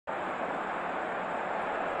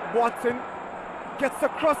Watson gets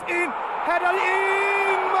across in, header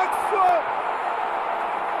in, Maxwell.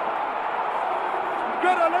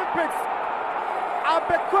 Great Olympics,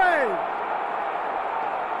 Abbey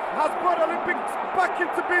has brought Olympics back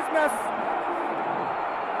into business.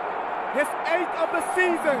 His 8th of the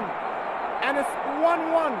season, and it's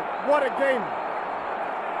 1-1. What a game.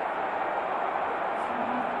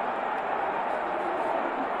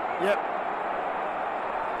 Yep.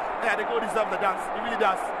 Yeah, the goal deserves the dance. It really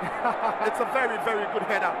does. It's a very, very good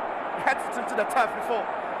header. He heads it into the turf before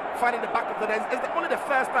finding the back of the net. It's only the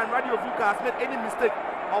first time Ovuka has made any mistake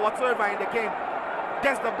or whatsoever in the game.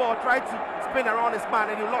 Gets the ball, tried to spin around his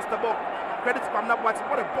man, and he lost the ball. Credit to Emmanuel Nettey.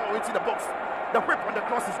 What a ball into the box. The whip on the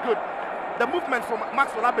cross is good. The movement from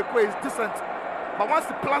Maxwell Abbey is decent. But once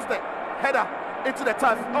he plants the header into the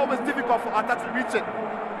turf, it's always difficult for Accra to reach it.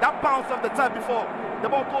 That bounce off the turf before the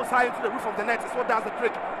ball goes high into the roof of the net is what does the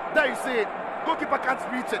trick. There you see it. Goalkeeper can't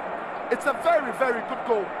reach it. It's a very, very good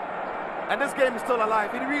goal. And this game is still alive.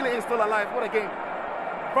 It really is still alive. What a game.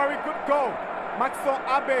 Very good goal. Maxwell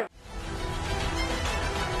Abbey.